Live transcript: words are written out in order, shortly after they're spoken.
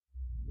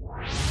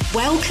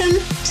Welcome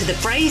to the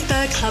Brave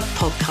Bird Club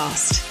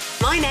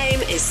podcast. My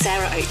name is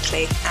Sarah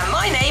Oakley. And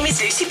my name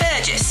is Lucy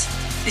Burgess.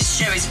 This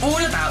show is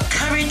all about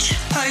courage,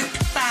 hope,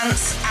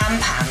 bants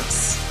and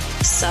pants.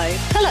 So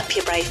pull up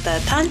your Brave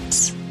Bird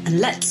pants and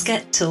let's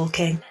get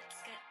talking.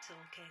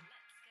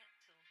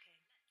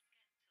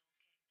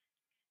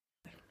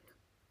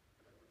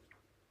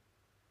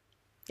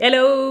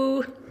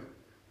 Hello.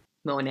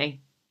 Morning.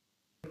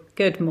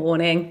 Good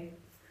morning.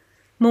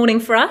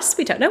 Morning for us.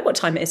 We don't know what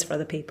time it is for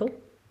other people.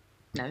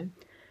 No.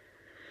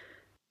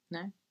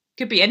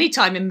 Could be any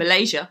time in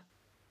Malaysia.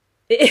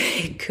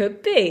 It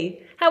could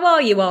be. How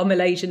are you, our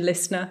Malaysian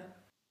listener?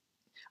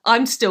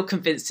 I'm still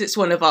convinced it's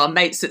one of our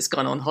mates that's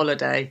gone on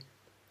holiday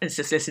and is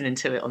just listening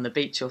to it on the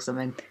beach or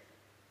something.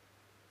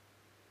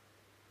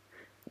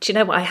 Do you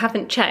know what? I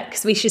haven't checked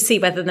because we should see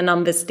whether the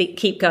numbers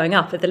keep going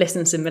up of the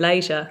listeners in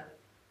Malaysia.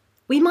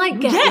 We might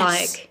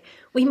get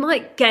we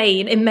might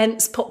gain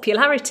immense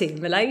popularity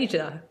in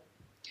Malaysia.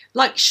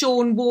 Like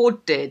Sean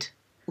Ward did.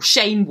 Or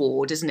Shane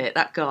Ward, isn't it?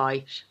 That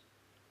guy.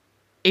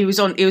 He was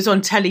on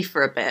telly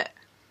for a bit.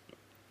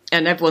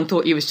 And everyone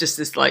thought he was just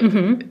this sort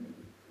of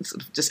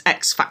just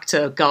X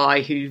Factor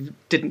guy who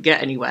didn't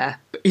get anywhere.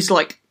 But he's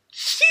like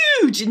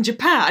huge in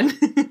Japan.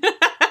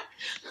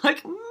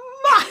 Like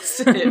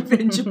massive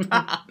in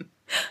Japan.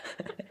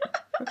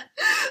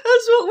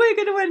 That's what we're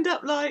going to end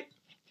up like.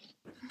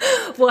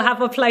 We'll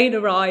have a plane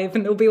arrive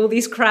and there'll be all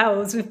these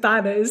crowds with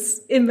banners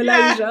in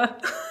Malaysia.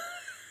 Yeah.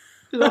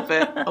 Love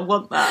it. I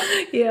want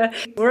that. Yeah.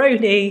 We're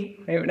only,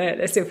 wait a minute,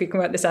 let's see if we can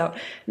work this out.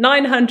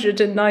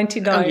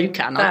 999,000. Oh, you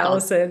can. I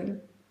can't.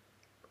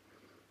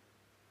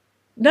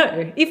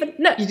 No, even,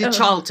 no. You need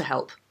child to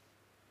help.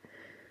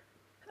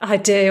 I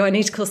do. I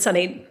need to call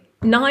Sunny.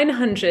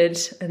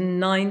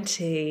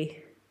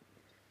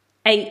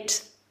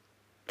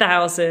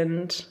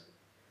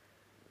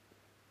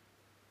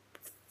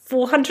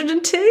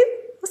 998,402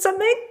 or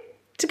something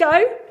to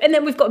go. And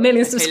then we've got a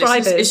million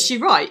subscribers. Is she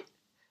right?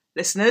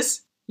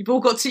 Listeners? You've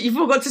all got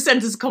to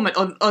send us a comment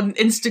on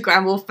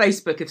Instagram or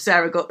Facebook if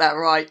Sarah got that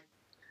right.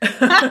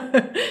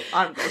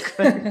 I'm not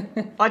good.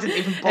 I didn't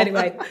even bother.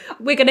 Anyway,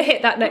 we're going to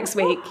hit that next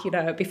week.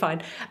 It'll be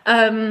fine.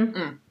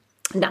 No,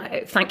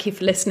 thank you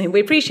for listening. We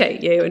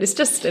appreciate you, and it's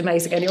just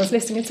amazing anyone's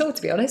listening at all,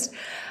 to be honest.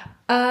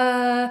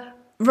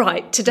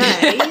 Right,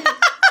 today.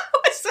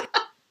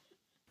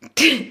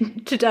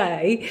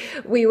 Today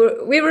we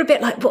were a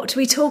bit like, what do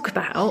we talk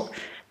about?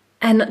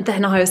 And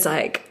then I was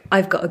like,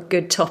 I've got a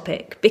good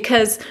topic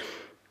because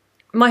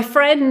my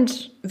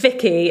friend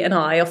Vicky and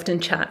I often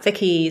chat.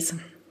 Vicky's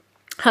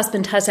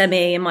husband has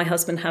ME and my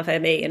husband have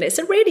ME, and it's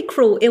a really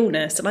cruel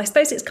illness, and I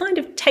suppose it's kind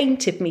of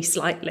tainted me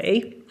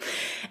slightly.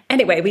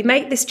 Anyway, we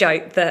make this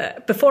joke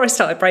that before I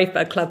started Brave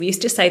Bird Club, we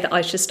used to say that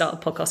I should start a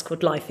podcast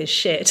called Life is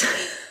Shit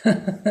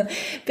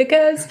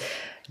because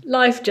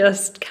life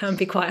just can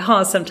be quite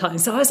hard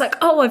sometimes. So I was like,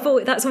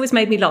 that's always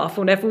made me laugh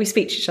whenever we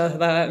speak to each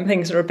other and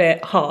things are a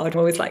bit hard. I'm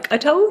always like, I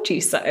told you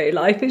so,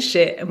 life is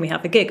shit, and we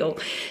have a giggle.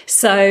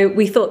 So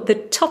we thought the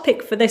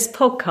topic for this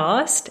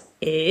podcast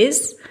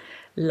is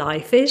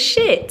life is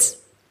shit.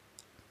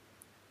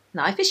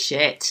 Life is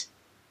shit.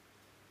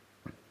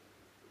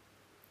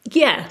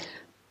 Yeah.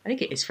 I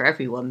think it is for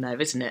everyone though,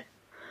 isn't it?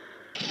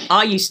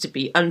 I used to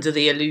be under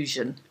the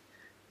illusion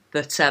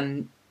that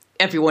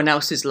everyone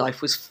else's life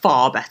was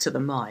far better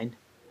than mine.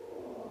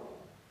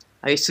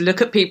 I used to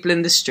look at people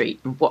in the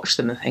street and watch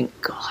them and think,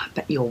 God, I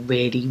bet you're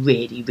really,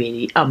 really,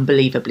 really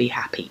unbelievably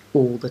happy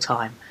all the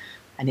time.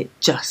 And it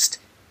just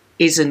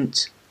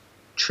isn't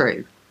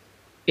true.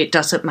 It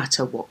doesn't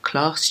matter what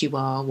class you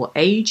are, what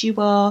age you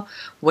are,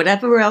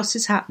 whatever else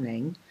is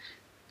happening,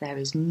 there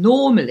is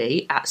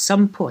normally at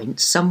some point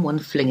someone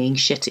flinging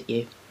shit at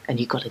you and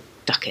you've got to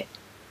duck it.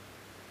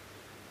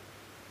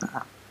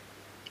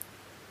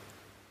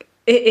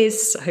 It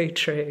is so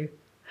true.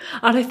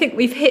 And I think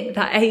we've hit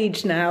that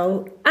age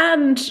now,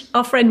 and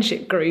our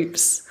friendship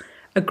groups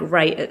are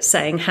great at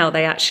saying how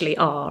they actually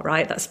are,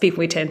 right? That's people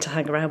we tend to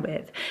hang around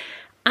with.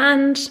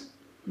 And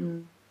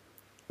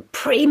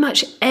pretty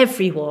much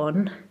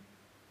everyone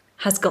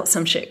has got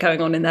some shit going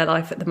on in their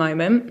life at the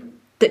moment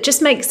that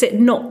just makes it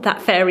not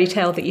that fairy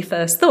tale that you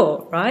first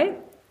thought, right?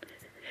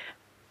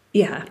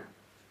 Yeah.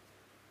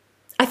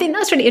 I think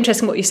that's really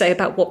interesting what you say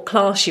about what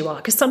class you are,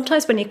 because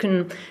sometimes when you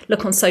can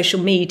look on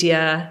social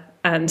media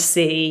and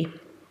see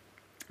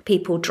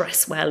people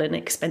dress well in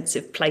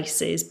expensive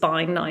places,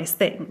 buying nice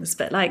things,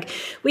 but like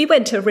we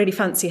went to a really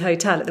fancy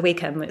hotel at the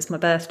weekend when it was my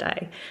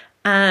birthday,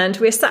 and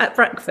we were sat at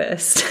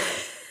breakfast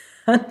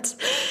and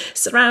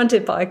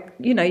surrounded by,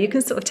 you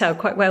can sort of tell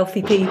quite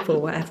wealthy people,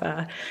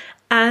 whatever.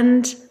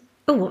 And,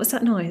 what was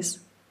that noise?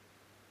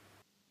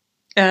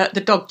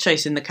 The dog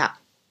chasing the cat.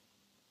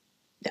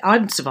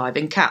 I'm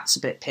surviving. Cat's a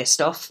bit pissed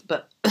off,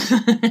 but...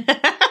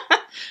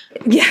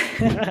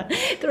 Yeah,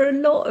 there are a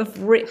lot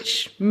of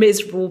rich,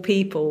 miserable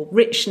people.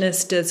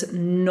 Richness does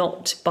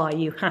not buy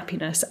you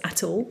happiness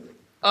at all.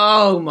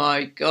 Oh,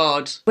 my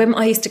God. When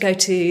I used to go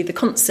to the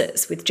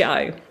concerts with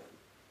Joe,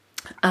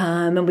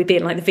 and we'd be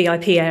in like the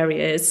VIP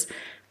areas,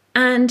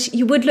 And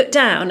you would look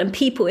down and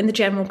people in the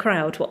general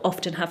crowd were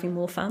often having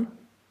more fun.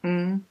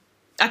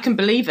 I can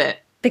believe it.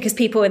 Because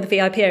people in the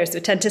VIP areas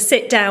would tend to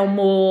sit down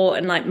more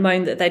and like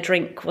moan that their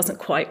drink wasn't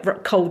quite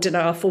cold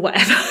enough or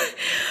whatever.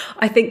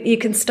 I think you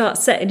can start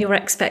setting your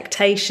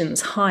expectations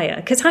higher,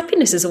 because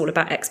happiness is all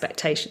about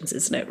expectations,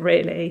 isn't it,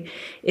 really?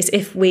 Is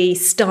if we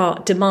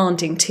start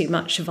demanding too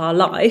much of our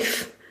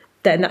life,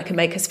 then that can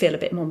make us feel a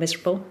bit more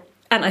miserable.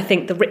 And I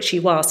think the richer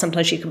you are,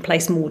 sometimes you can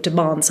place more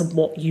demands on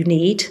what you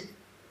need.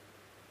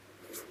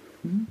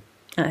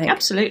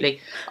 Absolutely.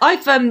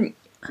 I've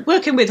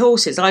working with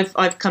horses,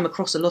 I've come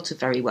across a lot of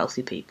very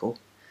wealthy people,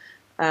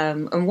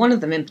 and one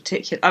of them in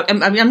particular. I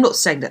mean, I'm not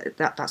saying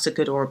that's a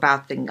good or a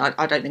bad thing.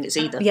 I don't think it's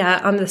either. Yeah,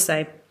 I'm the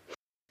same.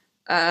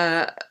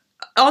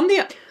 On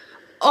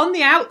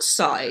the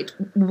outside,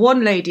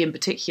 one lady in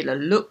particular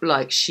looked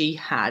like she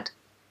had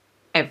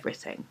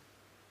everything,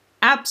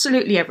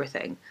 absolutely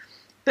everything.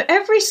 But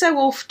every so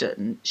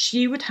often,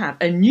 she would have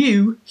a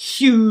new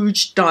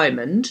huge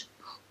diamond,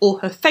 or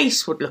her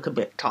face would look a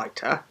bit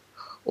tighter,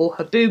 or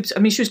her boobs. I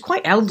mean, she was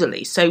quite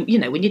elderly, so, you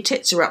know, when your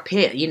tits are up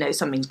here, you know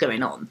something's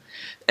going on.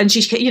 And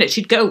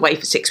she'd go away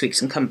for 6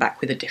 weeks and come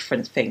back with a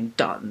different thing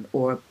done,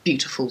 or a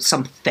beautiful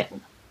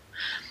something.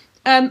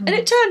 And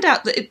it turned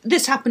out that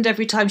this happened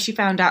every time she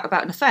found out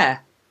about an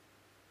affair.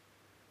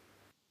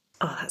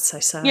 Oh, that's so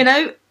sad. You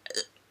know?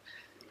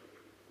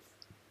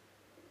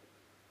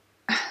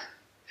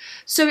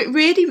 So it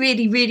really,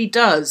 really, really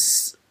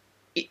does.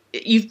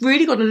 You've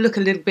really got to look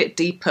a little bit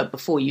deeper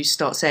before you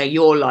start saying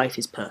your life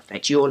is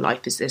perfect, your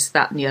life is this,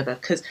 that and the other.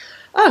 Because,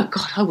 oh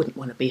God, I wouldn't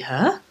want to be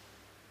her.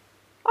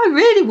 I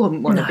really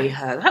wouldn't want to be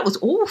her. That was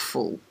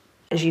awful.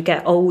 As you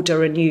get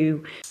older and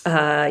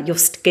your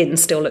skin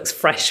still looks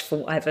fresh for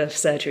whatever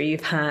surgery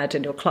you've had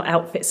and your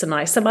outfits are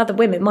nice, some other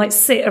women might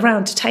sit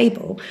around a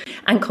table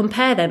and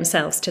compare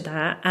themselves to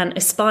that and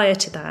aspire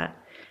to that.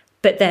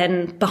 But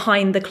then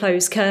behind the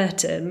closed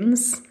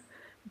curtains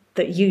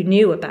that you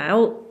knew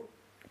about,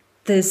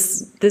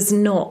 there's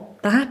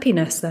not the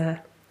happiness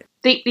there.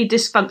 Deeply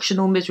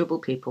dysfunctional, miserable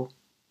people.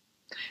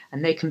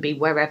 And they can be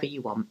wherever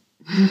you want.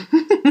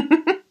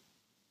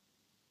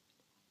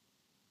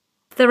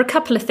 There are a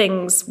couple of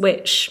things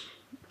which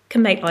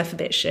can make life a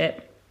bit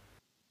shit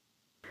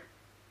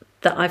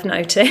that I've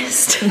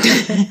noticed.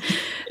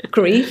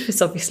 Grief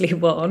is obviously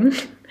one.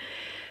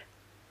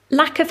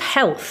 Lack of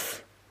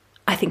health,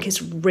 I think,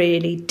 is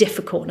really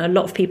difficult, and a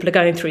lot of people are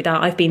going through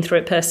that. I've been through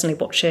it personally,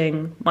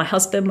 watching my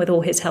husband with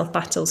all his health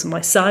battles and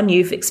my son.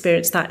 You've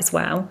experienced that as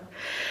well.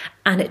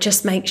 And it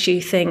just makes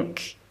you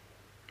think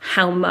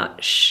how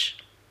much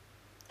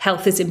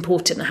health is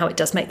important and how it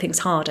does make things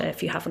harder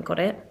if you haven't got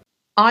it.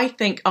 I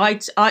think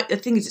the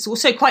thing is, it's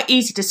also quite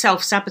easy to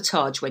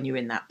self-sabotage when you're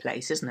in that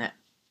place, isn't it?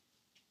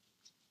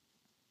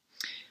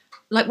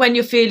 Like when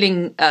you're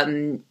feeling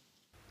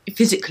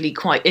physically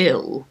quite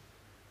ill,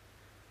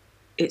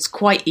 it's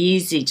quite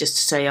easy just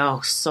to say,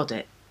 "Oh, sod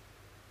it.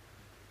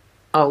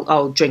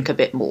 I'll drink a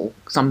bit more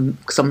because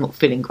I'm not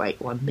feeling great,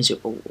 or I'm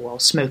miserable, or I'll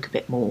smoke a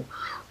bit more,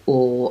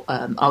 or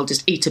I'll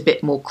just eat a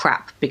bit more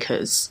crap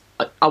because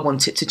I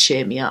want it to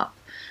cheer me up."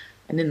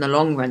 And in the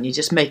long run, you're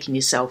just making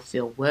yourself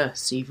feel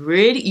worse. So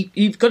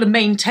you've got to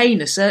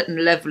maintain a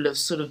certain level of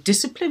sort of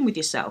discipline with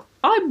yourself.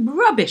 I'm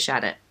rubbish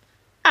at it.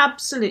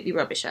 Absolutely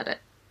rubbish at it.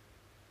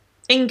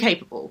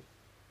 Incapable.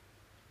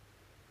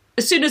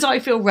 As soon as I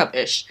feel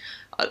rubbish,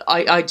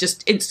 I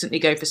just instantly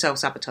go for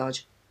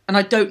self-sabotage. And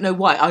I don't know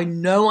why. I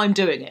know I'm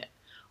doing it.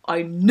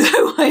 I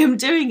know I am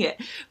doing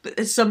it. But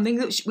there's something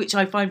which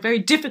I find very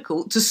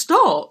difficult to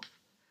stop.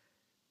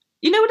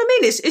 You know what I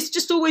mean? It's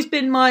just always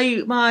been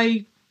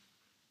my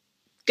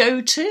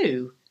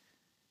go-to.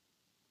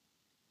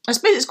 I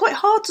suppose it's quite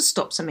hard to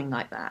stop something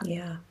like that.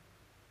 Yeah.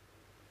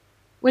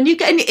 When you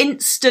get an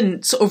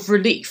instant sort of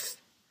relief.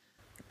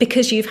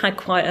 Because you've had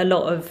quite a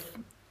lot of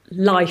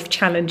life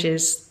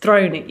challenges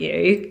thrown at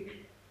you,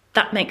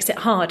 that makes it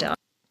harder.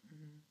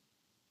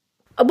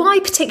 Why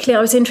particularly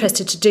I was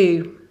interested to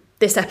do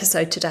this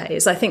episode today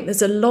is I think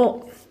there's a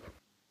lot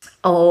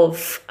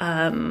of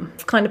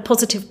kind of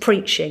positive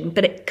preaching,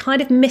 but it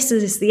kind of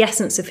misses the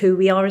essence of who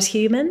we are as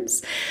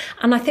humans.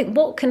 And I think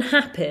what can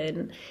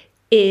happen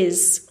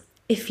is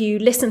if you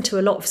listen to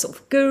a lot of sort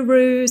of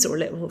gurus or a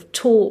little of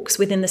talks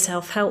within the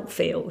self-help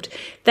field,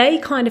 they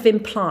kind of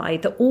imply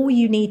that all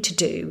you need to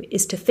do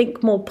is to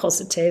think more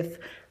positive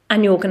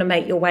and you're going to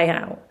make your way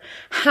out.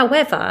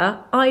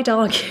 However, I'd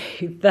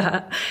argue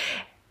that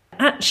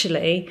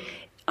actually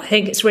I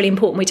think it's really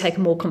important we take a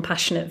more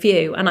compassionate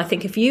view. And I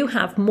think if you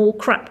have more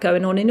crap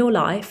going on in your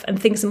life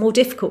and things are more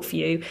difficult for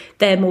you,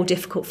 they're more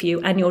difficult for you,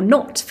 and you're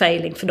not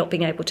failing for not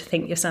being able to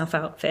think yourself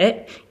out of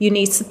it. You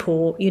need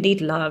support, you need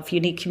love,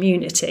 you need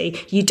community.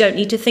 You don't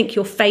need to think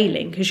you're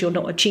failing because you're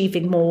not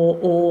achieving more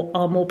or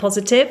are more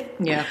positive.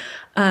 Yeah.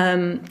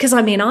 Because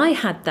I mean, I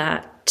had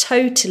that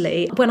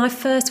totally when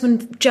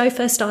Joe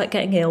first started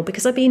getting ill,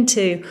 because I've been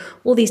to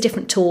all these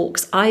different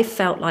talks. I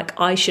felt like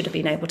I should have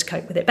been able to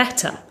cope with it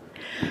better.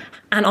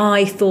 And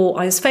I thought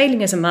I was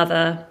failing as a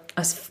mother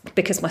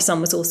because my son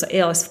was also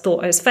ill. I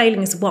thought I was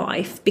failing as a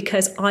wife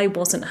because I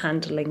wasn't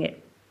handling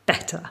it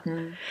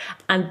better.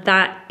 And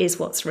that is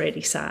what's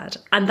really sad.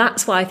 And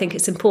that's why I think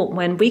it's important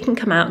when we can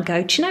come out and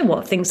go, do you know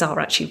what? Things are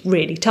actually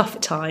really tough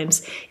at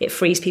times. It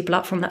frees people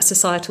up from that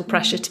societal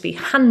pressure to be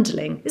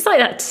handling. It's like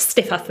that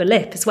stiff upper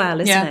lip as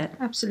well, isn't it?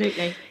 Yeah,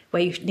 absolutely.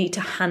 Where you need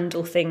to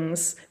handle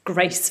things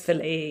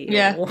gracefully.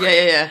 Yeah.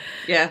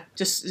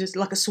 Just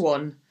like a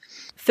swan.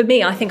 For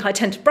me, I think I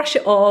tend to brush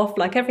it off,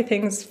 like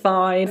everything's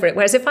fine.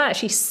 Whereas if I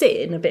actually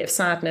sit in a bit of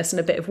sadness and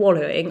a bit of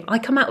wallowing, I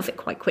come out of it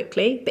quite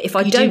quickly. But if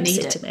I don't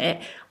sit in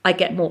it, I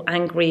get more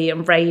angry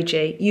and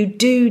ragey. You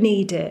do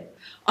need it.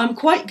 I'm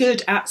quite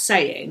good at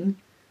saying,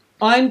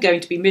 I'm going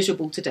to be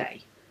miserable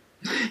today.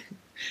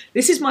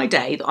 This is my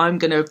day that I'm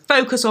going to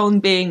focus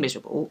on being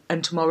miserable,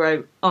 and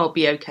tomorrow I'll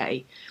be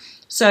okay.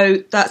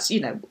 So that's,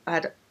 I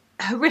had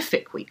a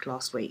horrific week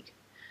last week.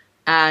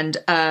 And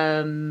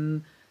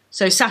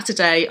so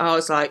Saturday, I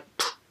was like,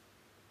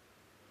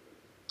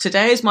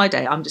 today is my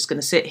day. I'm just going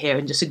to sit here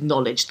and just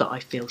acknowledge that I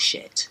feel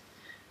shit.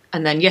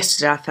 And then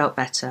yesterday I felt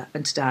better,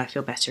 and today I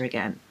feel better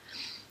again.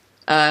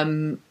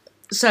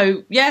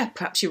 So, yeah,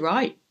 perhaps you're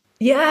right.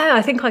 Yeah,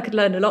 I think I could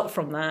learn a lot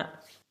from that.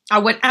 I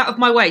went out of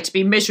my way to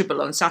be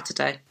miserable on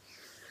Saturday.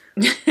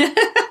 I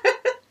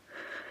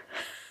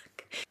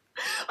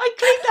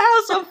cleaned the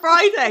house on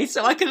Friday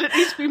so I could at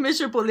least be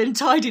miserable in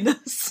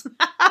tidiness.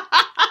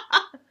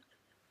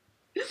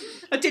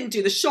 I didn't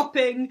do the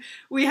shopping.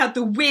 We had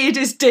the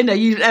weirdest dinner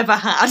you'd ever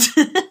had.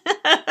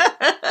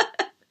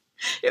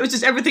 It was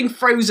just everything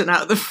frozen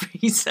out of the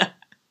freezer.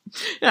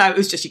 No, it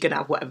was just you can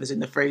have whatever's in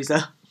the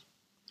freezer.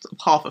 Sort of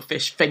half a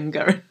fish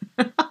finger.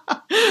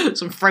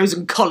 Some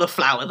frozen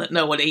cauliflower that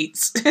no one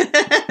eats.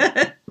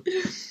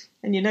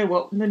 And you know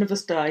what? None of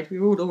us died. We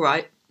were all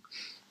right.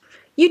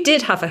 You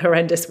did have a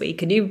horrendous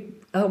week, and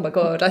oh my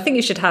God, I think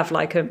you should have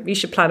you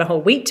should plan a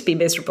whole week to be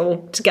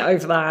miserable to get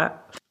over that.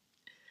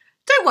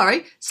 Don't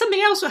worry, something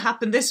else will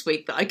happen this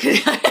week that I can...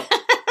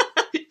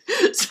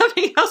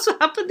 Something else will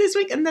happen this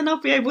week, and then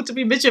I'll be able to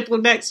be miserable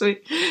next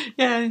week.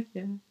 Yeah.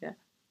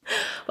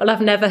 Well,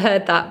 I've never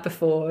heard that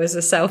before as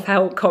a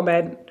self-help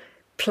comment.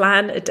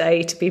 Plan a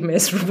day to be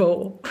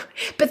miserable.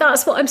 But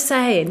that's what I'm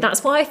saying.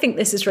 That's why I think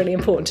this is really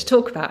important to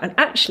talk about. And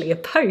actually, a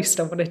post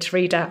I wanted to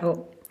read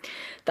out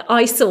that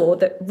I saw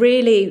that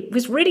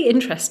was really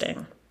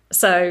interesting.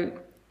 So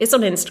it's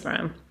on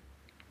Instagram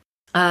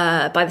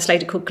by this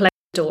lady called Claire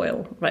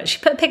Doyle. Right, she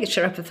put a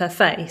picture up of her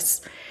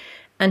face,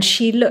 and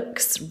she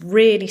looks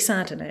really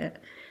sad in it.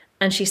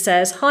 And she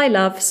says, "Hi,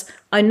 loves.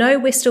 I know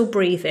we're still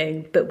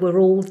breathing, but we're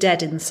all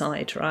dead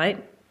inside,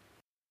 right?"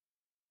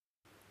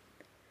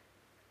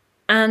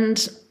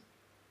 And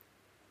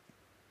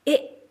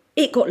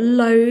it got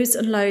loads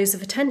and loads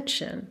of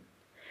attention.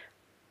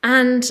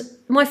 And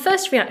my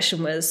first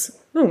reaction was,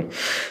 don't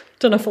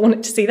know if I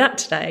wanted to see that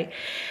today.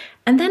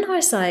 And then I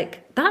was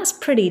like, that's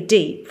pretty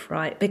deep,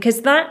 right?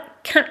 Because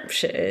that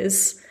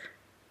captures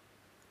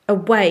a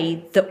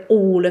way that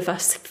all of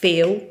us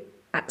feel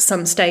at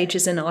some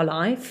stages in our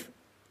life.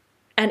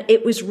 And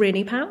it was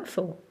really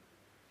powerful.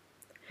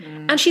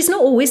 And she's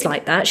not always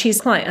like that. She's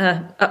quite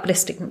an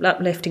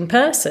uplifting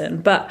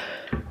person. But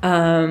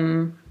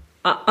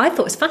I thought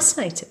it was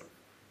fascinating.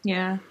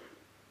 Yeah.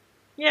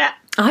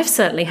 I've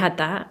certainly had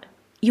that.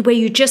 Where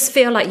you just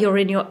feel like you're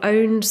in your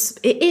own...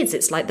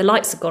 It's like the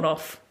lights have gone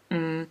off.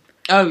 Oh,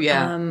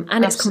 yeah. And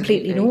Absolutely. It's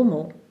completely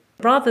normal.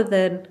 Rather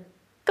than,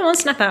 come on,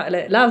 snap out of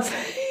it, love.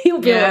 You'll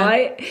be all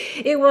right.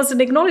 It was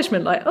an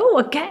acknowledgement like,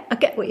 I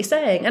get what you're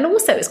saying. And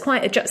also it's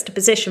quite a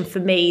juxtaposition for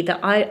me that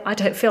I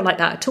don't feel like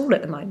that at all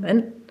at the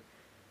moment.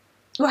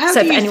 Well, how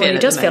so do you for anyone feel who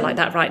does feel like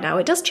that right now,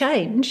 it does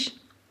change.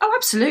 Oh,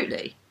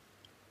 absolutely.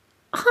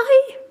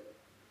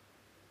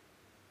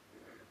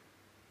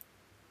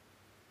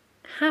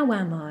 How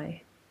am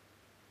I?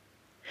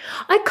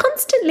 I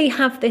constantly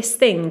have this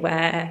thing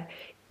where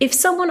if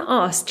someone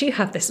asks, do you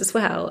have this as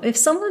well? If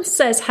someone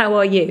says, how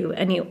are you?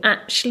 And you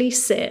actually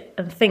sit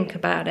and think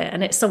about it,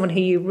 and it's someone who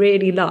you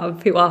really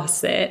love who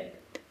asks it,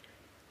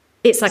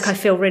 it's like I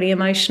feel really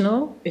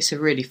emotional. It's a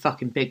really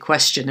fucking big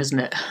question, isn't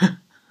it?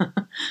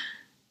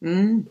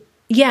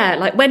 Yeah,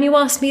 like when you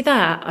asked me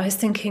that, I was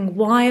thinking,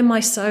 why am I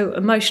so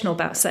emotional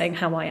about saying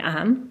how I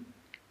am?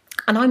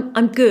 And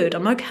I'm good,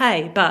 I'm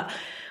okay, but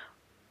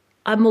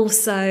I'm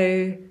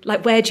also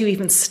like, where do you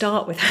even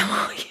start with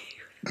how are you?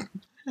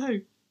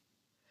 No.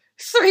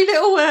 3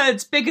 little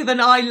words bigger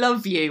than I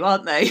love you,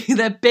 aren't they?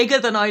 They're bigger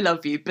than I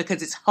love you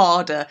because it's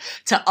harder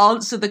to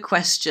answer the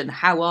question,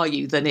 how are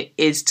you, than it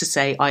is to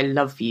say I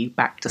love you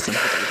back to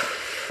somebody.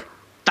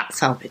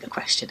 That's how big a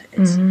question it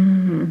is.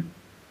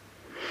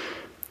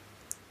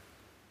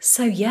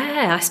 So,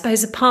 yeah, I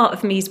suppose a part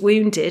of me is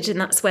wounded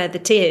and that's where the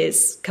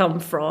tears come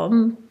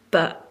from,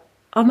 but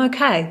I'm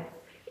okay.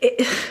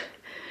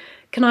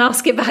 Can I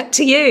ask it back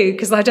to you?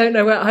 Because I don't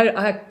know,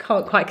 I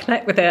can't quite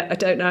connect with it. I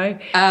don't know.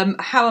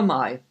 How am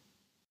I?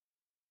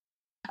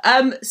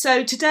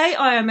 So today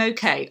I am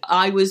okay.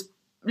 I was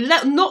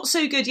not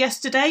so good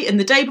yesterday, and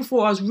the day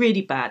before I was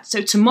really bad.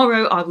 So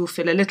tomorrow I will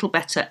feel a little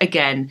better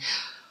again,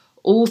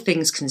 all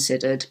things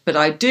considered. But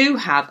I do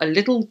have a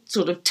little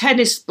sort of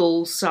tennis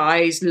ball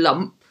size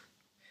lump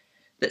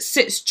that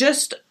sits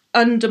just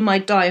under my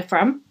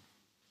diaphragm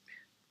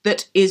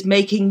that is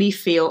making me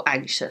feel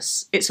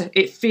anxious.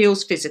 It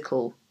feels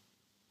physical,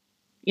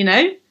 you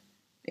know?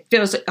 It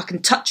feels like I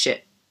can touch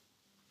it.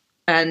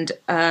 And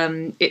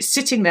it's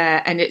sitting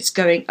there and it's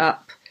going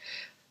up.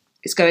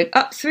 It's going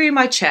up through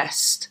my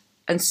chest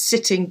and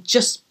sitting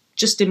just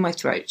in my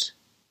throat.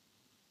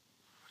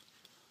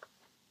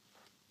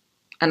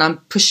 And I'm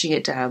pushing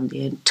it down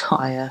the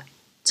entire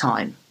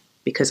time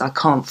because I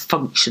can't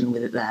function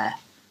with it there.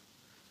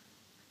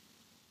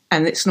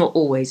 And it's not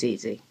always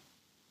easy.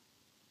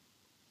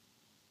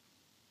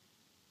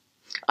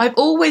 I've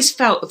always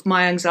felt of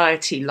my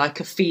anxiety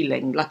like a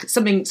feeling, like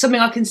something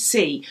I can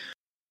see.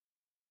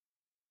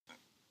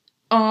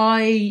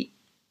 I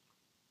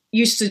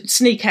used to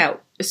sneak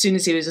out as soon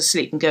as he was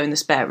asleep and go in the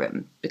spare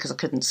room because I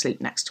couldn't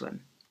sleep next to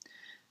him.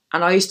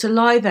 And I used to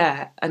lie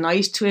there and I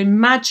used to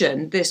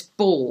imagine this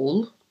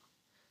ball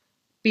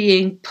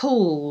being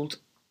pulled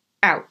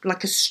out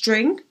like a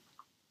string.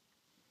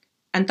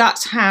 And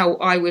that's how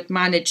I would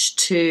manage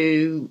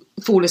to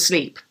fall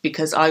asleep,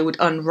 because I would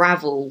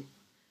unravel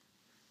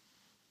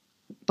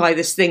by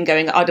this thing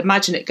going, I'd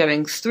imagine it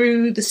going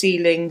through the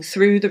ceiling,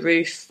 through the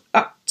roof,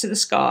 up to the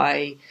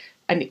sky,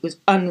 and it was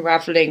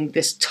unravelling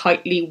this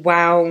tightly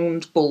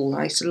wound ball.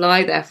 I used to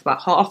lie there for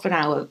about half an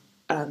hour,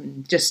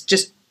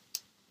 just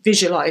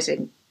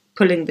visualising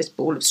pulling this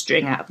ball of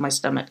string out of my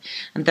stomach,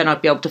 and then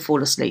I'd be able to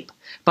fall asleep,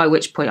 by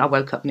which point I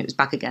woke up and it was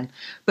back again.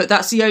 But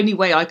that's the only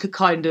way I could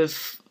kind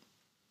of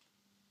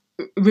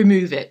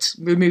remove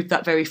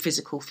that very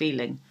physical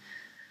feeling.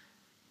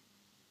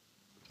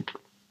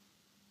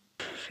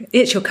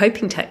 It's your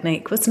coping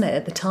technique, wasn't it,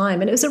 at the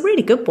time? And it was a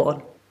really good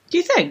one. Do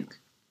you think?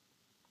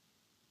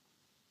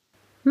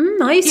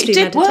 I used to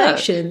do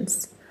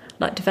meditations,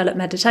 like develop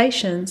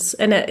meditations.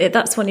 And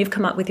that's one you've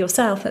come up with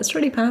yourself. That's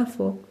really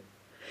powerful.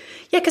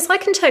 Yeah, because I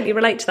can totally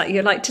relate to that.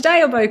 You're like,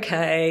 today I'm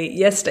okay,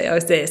 yesterday I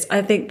was this.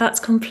 I think that's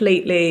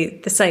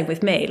completely the same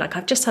with me. Like,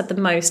 I've just had the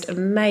most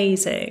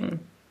amazing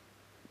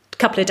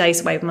couple of days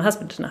away with my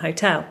husband in a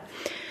hotel.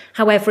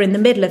 However, in the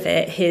middle of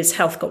it, his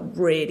health got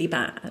really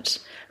bad.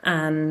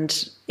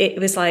 And it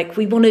was like,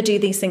 we want to do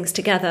these things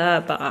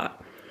together,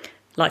 but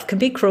life can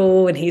be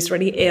cruel and he's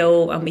really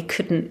ill and we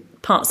couldn't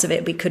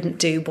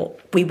do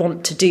what we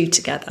want to do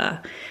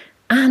together.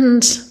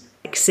 And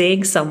like,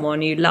 seeing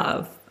someone you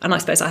love, and I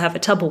suppose I have a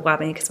double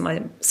whammy because of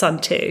my son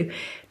too,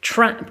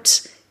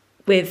 trapped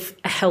with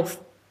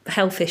health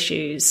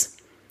issues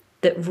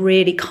that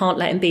really can't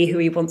let him be who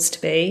he wants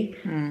to be.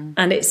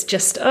 And it's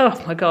just,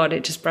 oh my God,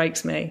 it just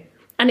breaks me.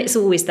 And it's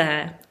always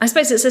there. I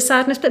suppose it's a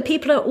sadness, but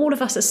all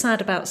of us are sad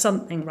about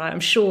something, right?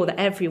 I'm sure that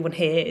everyone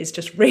here is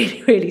just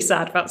really, really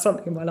sad about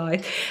something in my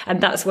life.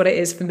 And that's what it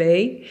is for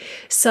me.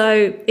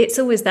 So it's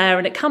always there.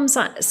 And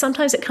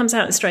sometimes it comes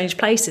out in strange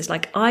places.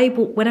 Like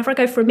whenever I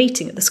go for a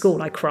meeting at the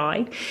school, I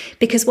cry.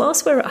 Because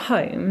whilst we're at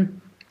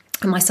home,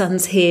 and my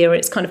son's here,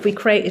 it's kind of, we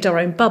created our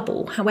own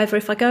bubble. However,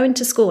 if I go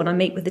into school and I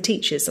meet with the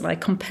teachers and I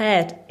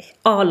compare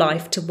our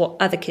life to what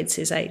other kids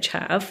his age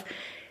have,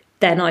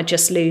 then I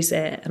just lose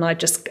it. And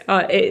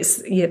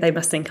they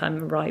must think I'm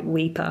a right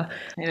weeper.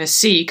 And I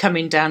see you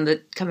coming down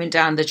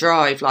the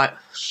drive like,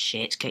 oh,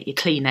 shit, get your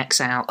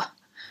Kleenex out.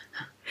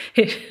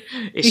 Here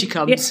she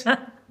comes. Yeah.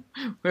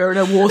 We're in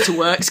a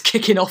waterworks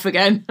kicking off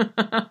again.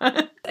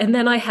 And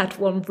then I had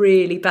one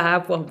really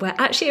bad one where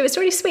actually it was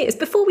really sweet. It's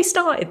before we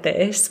started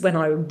this when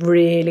I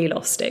really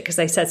lost it because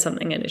they said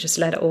something and it just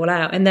let it all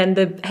out. And then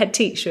the head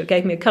teacher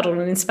gave me a cuddle,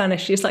 and in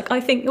Spanish she was like,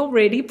 I think you're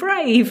really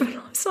brave. And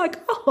I was like,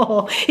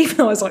 oh, even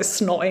though I was like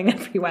snotting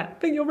everywhere, I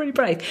think you're really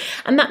brave.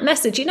 And that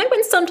message, you know,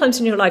 when sometimes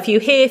in your life you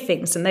hear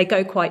things and they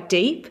go quite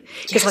deep,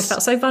 because I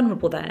felt so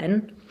vulnerable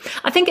then.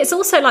 I think it's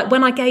also like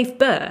when I gave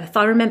birth,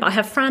 I remember I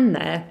have Fran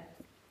there,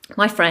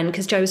 my friend,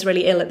 because Jo was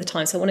really ill at the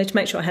time, so I wanted to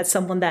make sure I had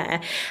someone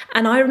there.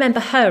 And I remember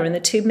her and the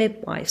two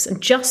midwives,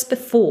 and just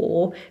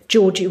before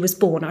Georgie was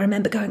born, I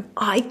remember going,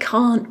 I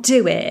can't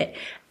do it,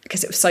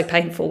 because it was so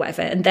painful,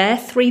 whatever. And their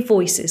three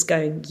voices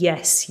going,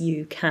 yes,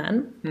 you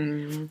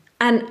can.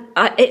 And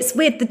it's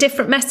weird, the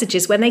different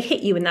messages, when they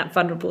hit you in that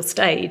vulnerable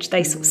stage,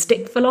 they sort of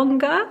stick for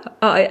longer.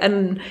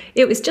 And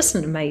it was just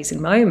an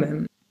amazing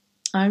moment.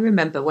 I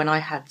remember when I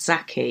had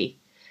Zaki,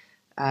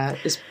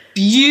 this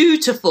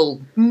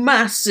beautiful,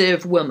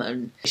 massive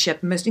woman. She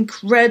had the most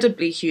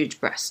incredibly huge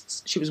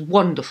breasts. She was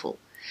wonderful.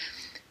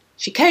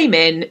 She came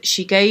in,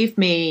 she gave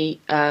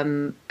me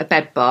a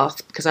bed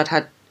bath because I'd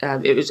had,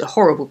 it was a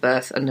horrible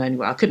birth, and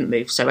anyway, I couldn't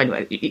move. So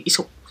anyway, it's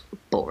all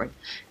boring.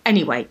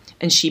 Anyway,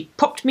 and she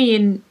popped me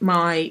in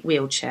my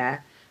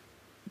wheelchair,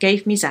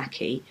 gave me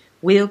Zaki,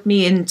 wheeled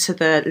me into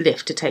the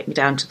lift to take me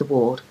down to the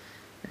ward,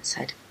 and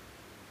said,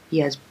 he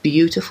has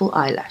beautiful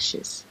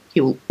eyelashes.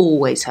 He will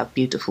always have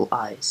beautiful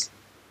eyes.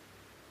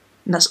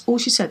 And that's all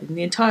she said in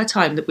the entire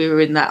time that we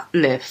were in that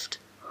lift.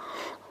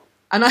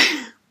 And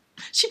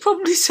she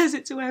probably says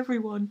it to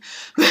everyone.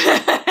 But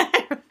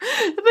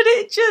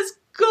it just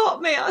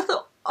got me. I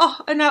thought, oh,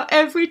 and now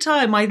every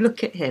time I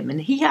look at him, and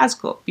he has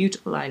got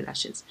beautiful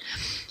eyelashes,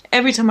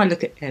 every time I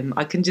look at him,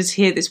 I can just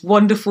hear this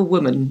wonderful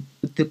woman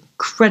with the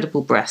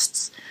incredible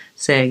breasts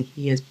saying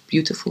he has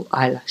beautiful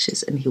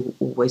eyelashes and he will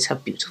always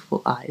have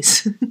beautiful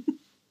eyes.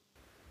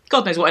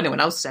 God knows what anyone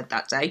else said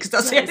that day, because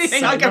that's the only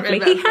thing I can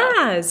remember. He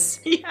has.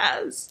 He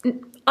has.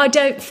 I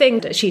don't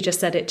think that she just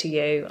said it to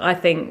you. I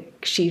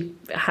think she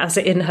has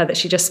it in her that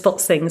she just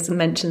spots things and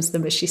mentions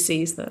them as she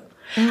sees them.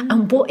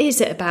 And what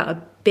is it about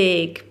a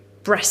big,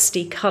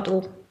 breasty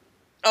cuddle?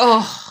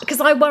 Oh,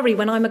 because I worry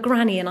when I'm a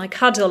granny and I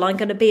cuddle, I'm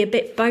going to be a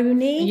bit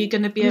bony. You're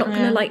going to be not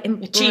going to like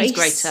embrace. A cheese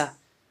grater.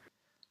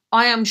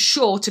 I am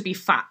sure to be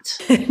fat.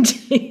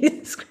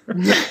 Cheese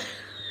grater.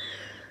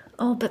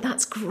 Oh, but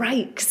that's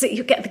great because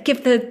you get to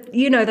give the,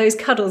 you know, those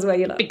cuddles where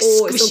you're like, big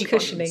oh, it's all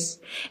cushiony. Ones.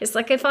 It's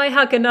like if I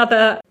hug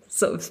another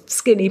sort of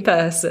skinny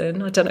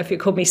person, I don't know if you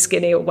call me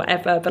skinny or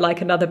whatever, but like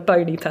another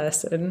bony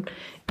person,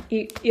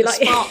 you like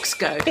sparks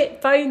go.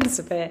 It bones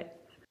a bit.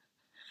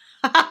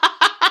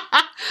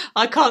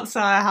 I can't say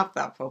I have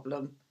that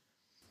problem.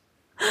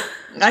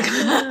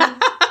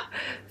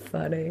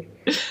 Funny.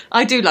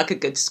 I do like a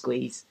good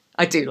squeeze.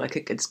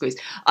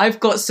 I've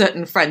got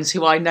certain friends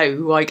who I know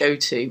who I go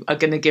to are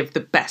going to give the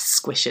best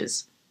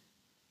squishes.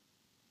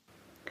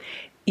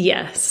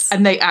 Yes.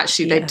 And they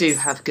do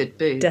have good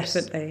boobs.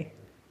 Definitely.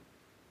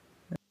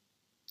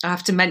 I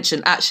have to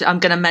mention, I'm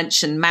going to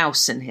mention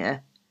Mouse in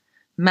here.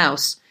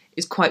 Mouse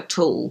is quite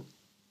tall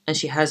and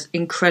she has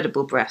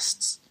incredible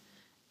breasts.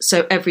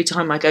 So every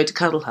time I go to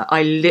cuddle her,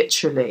 I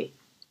literally...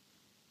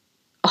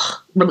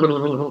 Oh, love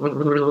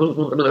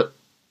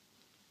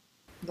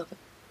it.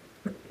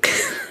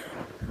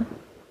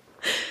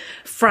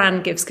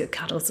 Fran gives good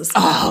cuddles as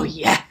well. Oh,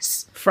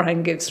 yes.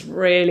 Fran gives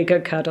really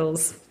good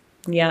cuddles.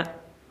 Yeah.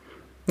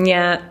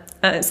 Yeah.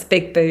 It's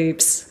big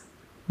boobs.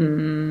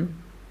 Gorgeous,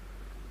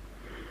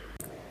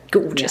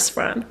 yeah.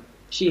 Fran.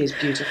 She is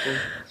beautiful.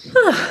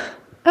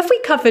 Have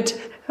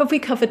we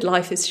covered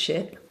life is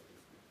shit?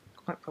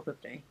 Quite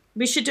probably.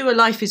 We should do a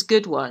life is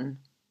good one.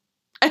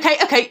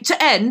 Okay,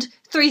 to end,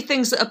 3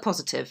 things that are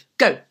positive.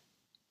 Go.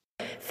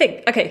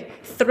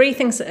 3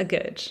 things that are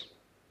good.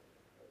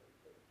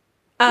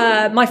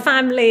 My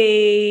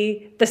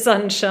family, the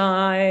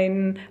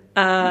sunshine.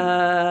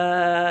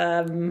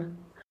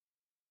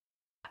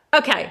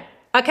 Okay,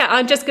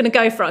 I'm just going to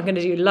go for it. I'm going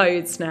to do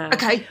loads now.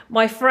 Okay.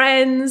 My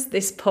friends,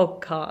 this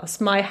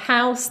podcast, my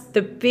house,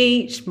 the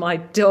beach, my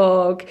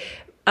dog,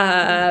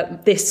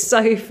 this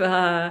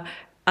sofa,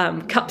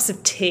 cups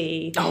of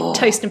tea,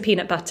 toast and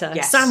peanut butter,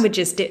 yes.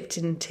 Sandwiches dipped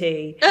in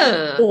tea,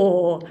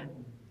 or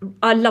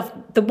I love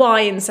the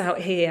wines out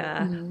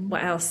here.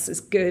 What else is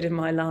good in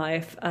my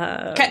life?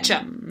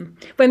 Ketchup.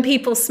 When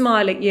people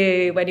smile at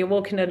you when you're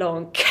walking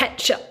along,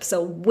 ketchup's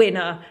a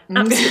winner.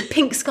 Absolute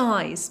pink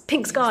skies.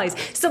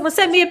 Someone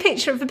sent me a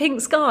picture of a pink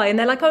sky and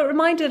they're like, oh, it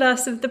reminded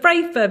us of the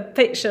Brave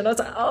picture. And I was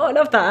like, oh, I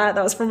love that.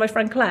 That was from my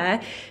friend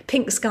Claire.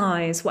 Pink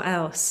skies. What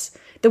else?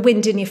 The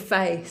wind in your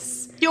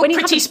face. Your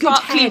pretty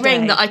sparkly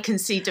ring that I can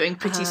see doing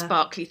pretty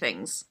sparkly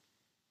things.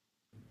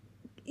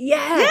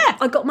 Yeah,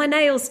 I got my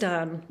nails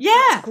done. Yeah.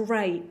 That's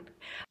great.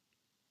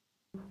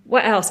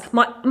 What else?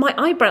 My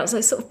eyebrows,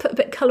 I sort of put a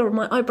bit of colour on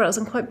my eyebrows.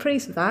 I'm quite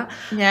pleased with that.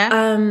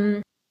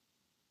 Yeah.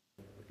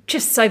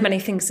 Just so many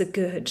things are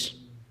good.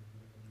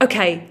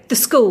 Okay, the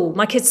school,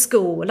 my kids'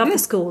 school. I love the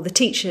school, the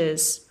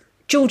teachers.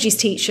 Georgie's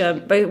teacher,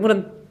 one of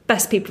the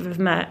best people I've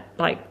ever met.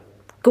 Like,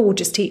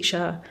 gorgeous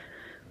teacher.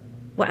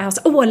 What else?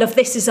 Oh, I love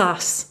This Is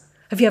Us.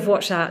 Have you ever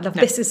watched that? I love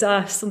This Is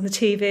Us on the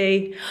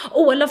TV.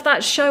 Oh, I love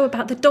that show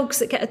about the dogs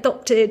that get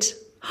adopted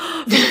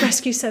from the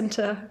rescue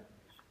centre.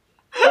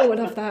 Oh, I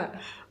love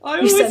that. I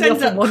always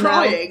end up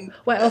crying. Now.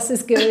 What else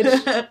is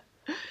good?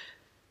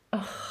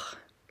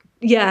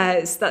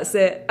 Yes, that's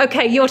it.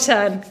 Okay, your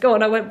turn. Go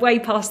on, I went way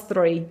past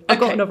 3. I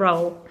got on a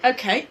roll.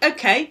 Okay.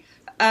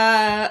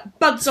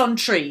 Buds on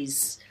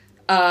trees.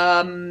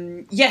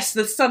 Yes,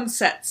 the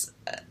sunsets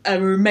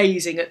are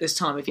amazing at this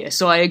time of year,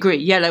 so I agree.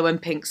 Yellow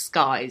and pink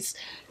skies.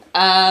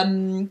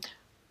 I'm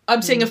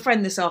seeing a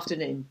friend this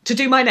afternoon to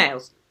do my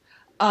nails.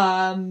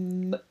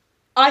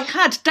 I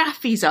had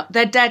daffies up.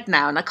 They're dead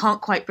now and I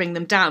can't quite bring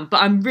them down,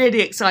 but I'm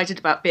really excited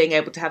about being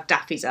able to have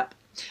daffies up.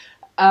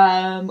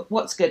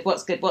 What's good?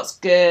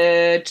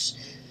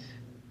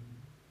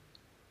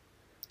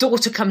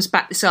 Daughter comes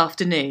back this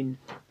afternoon.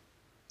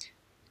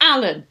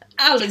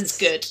 Alan's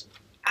good.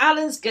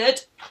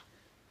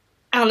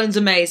 Alan's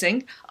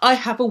amazing. I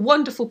have a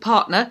wonderful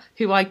partner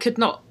who I could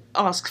not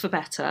ask for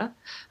better.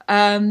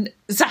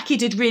 Zachy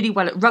did really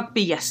well at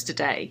rugby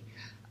yesterday.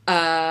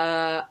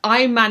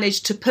 I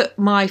managed to put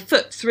my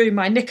foot through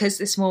my knickers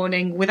this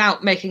morning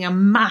without making a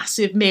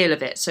massive meal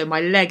of it, so my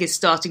leg is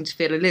starting to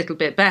feel a little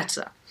bit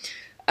better.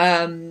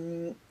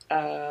 No,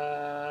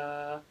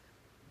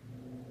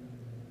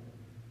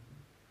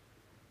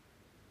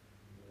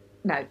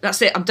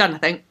 that's it. I'm done, I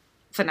think,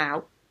 for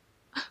now.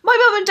 My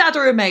mum and dad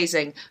are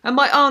amazing, and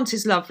my aunt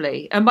is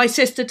lovely, and my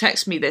sister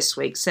texted me this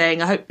week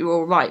saying, I hope you're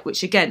all right,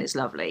 which again is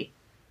lovely.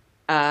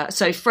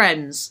 So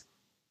friends,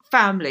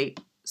 family,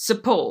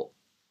 support.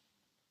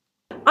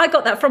 I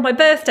got that from my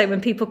birthday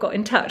when people got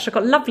in touch. I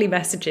got lovely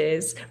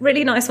messages.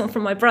 Really nice one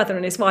from my brother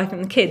and his wife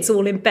and the kids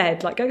all in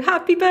bed, like going,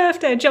 happy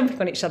birthday, and jumping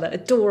on each other.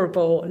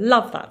 Adorable.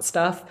 Love that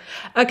stuff.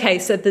 Okay,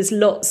 so there's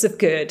lots of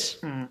good.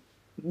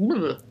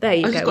 There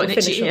you go. We'll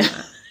finish on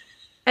that.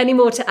 Any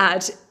more to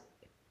add?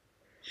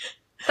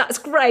 That's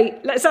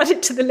great. Let's add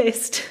it to the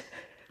list.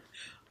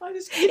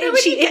 You know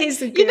when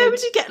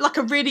you get like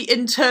a really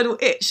internal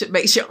itch that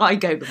makes your eye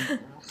go...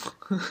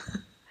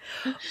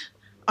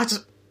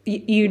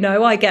 You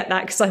know I get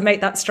that because I make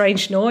that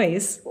strange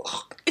noise.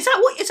 Is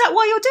that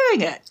why you're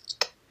doing it?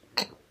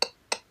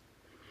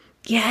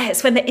 Yeah,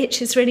 it's when the itch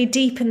is really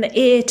deep in the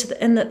ear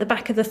and at the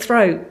back of the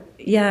throat.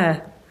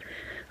 Yeah,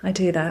 I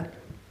do that.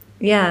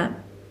 Yeah.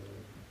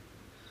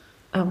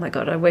 Oh my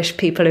God, I wish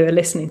people who are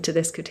listening to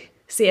this could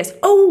see us.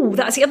 Oh,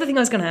 that's the other thing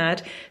I was going to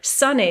add.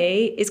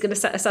 Sonny is going to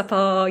set us up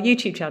our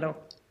YouTube channel.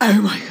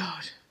 Oh my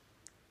God.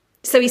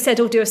 So he said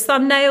he'll do us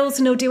thumbnails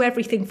and he'll do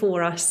everything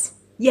for us.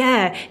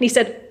 Yeah. And he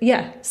said,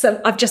 yeah, so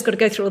I've just got to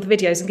go through all the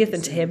videos and give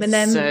them to him. And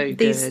then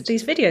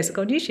these videos will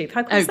go on YouTube.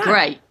 How cool is that? Oh,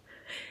 great.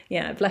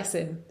 Yeah, bless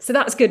him. So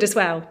that's good as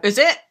well. Is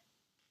it?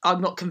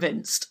 I'm not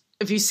convinced.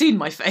 Have you seen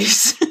my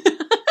face?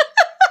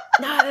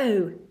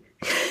 No.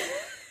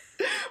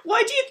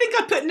 Why do you think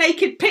I put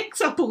naked pics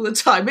up all the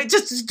time? It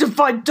just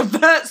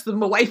diverts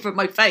them away from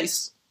my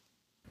face.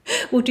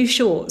 We'll do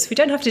shorts. We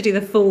don't have to do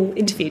the full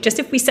interview. Just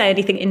if we say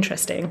anything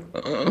interesting,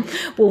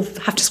 we'll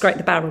have to scrape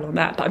the barrel on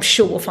that, but I'm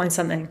sure we'll find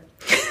something.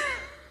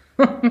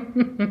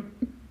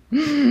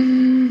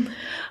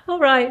 All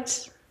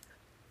right.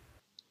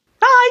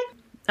 Bye.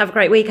 Have a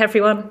great week,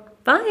 everyone.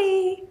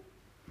 Bye.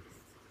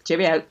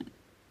 Cheerio.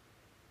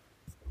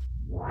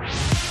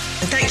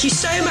 And thank you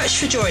so much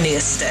for joining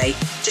us today.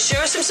 To show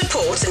us some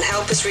support and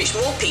help us reach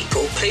more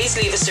people, please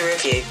leave us a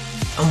review.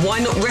 And why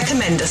not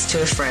recommend us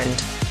to a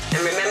friend? And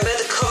remember,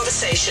 the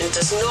conversation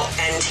does not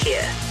end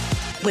here.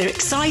 We're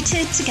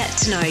excited to get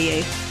to know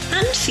you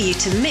and for you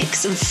to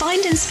mix and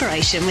find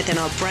inspiration within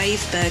our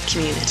Brave Bird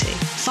community.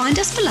 Find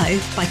us below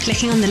by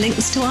clicking on the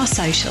links to our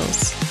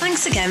socials.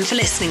 Thanks again for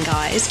listening,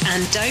 guys,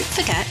 and don't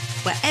forget,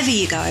 wherever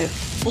you go,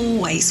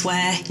 always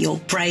wear your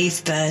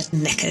Brave Bird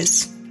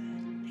knickers.